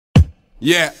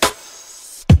Yeah,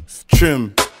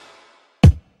 Trim,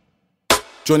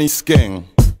 Johnny Skeng.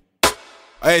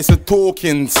 Hey, it's a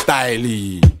talking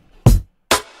style.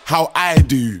 How I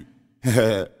do.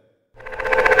 Look,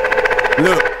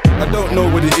 I don't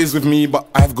know what it is with me, but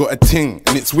I've got a ting,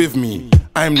 and it's with me.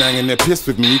 I'm lying and they're pissed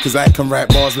with me, cause I can write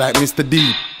bars like Mr.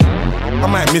 D. I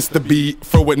might miss the beat,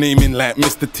 throw a name in like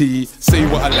Mr. T. Say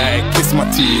what I like, kiss my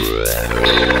teeth.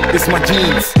 It's my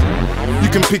genes. You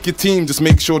can pick your team, just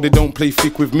make sure they don't play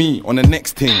thick with me. On the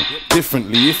next thing,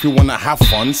 differently, if you wanna have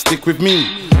fun, stick with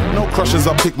me. No crushes,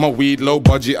 I pick my weed, low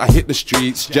budget, I hit the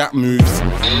streets, jack moves.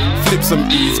 Flip some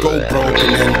E's, go broke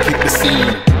and then kick the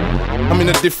scene. I'm in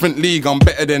a different league, I'm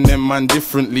better than them man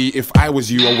differently. If I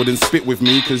was you, I wouldn't spit with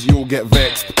me, cause you'll get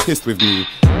vexed, pissed with me.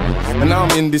 And now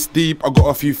I'm in this deep, I got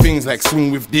a few things like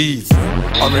swing with D's.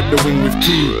 I rep the wing with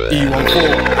T,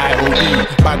 E14,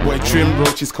 IOD, bad boy Trim,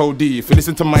 Roaches Cody. If you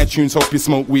listen to my tunes, hope you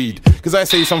smoke weed. Cause I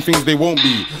say some things they won't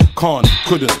be, can't,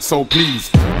 couldn't, so please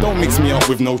don't mix me up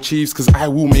with no chiefs, cause I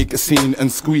will make a scene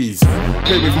and squeeze.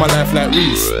 Play with my life like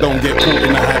Reese, don't get caught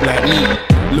in a hype like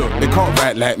me. Look, they can't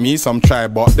write like me, some try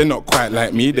but they're not quite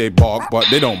like me. They bark but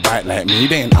they don't bite like me,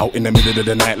 they ain't out in the middle of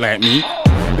the night like me.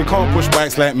 They can't push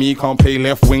bikes like me, can't play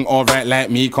left wing or right like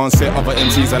me. Can't set other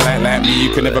MCs alike like me,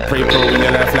 you can never pray pro in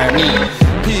your life like me.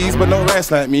 Peas but no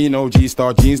rice like me, no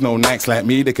G-Star jeans, no Nikes like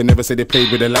me. They can never say they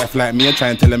played with a life like me. I try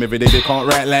and tell them every day they can't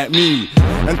write like me.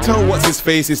 And tell what's his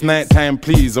face it's night time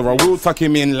please, or I will tuck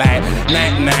him in like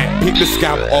night, pick the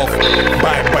scalp off,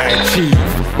 bye chief.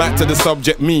 Back to the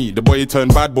subject, me, the boy who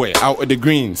turned bad boy, out of the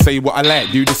green. Say what I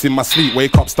like, do this in my sleep,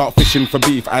 wake up, start fishing for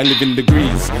beef, I live in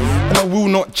degrees. And I will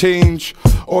not change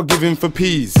or give in for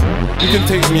peas. You can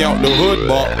take me out the hood,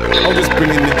 but I'll just bring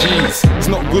in the G's. It's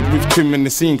not good with Trim in the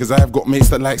scene, cause I've got mates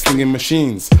that like slinging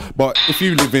machines. But if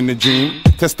you live in the dream,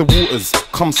 test the waters,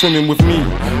 come swimming with me.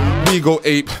 We go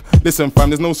ape, listen fam,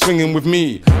 there's no swinging with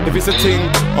me. If it's a ting,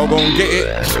 I'll go and get it,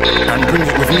 and bring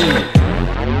it with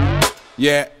me.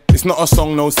 Yeah, it's not a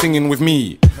song, no singing with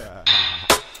me.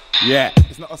 Yeah,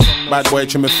 it's not a song, no bad boy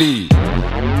Timothy.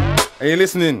 Are you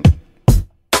listening?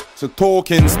 It's a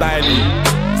talking style.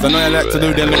 So I know I like to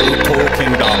do them little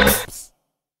talking dogs.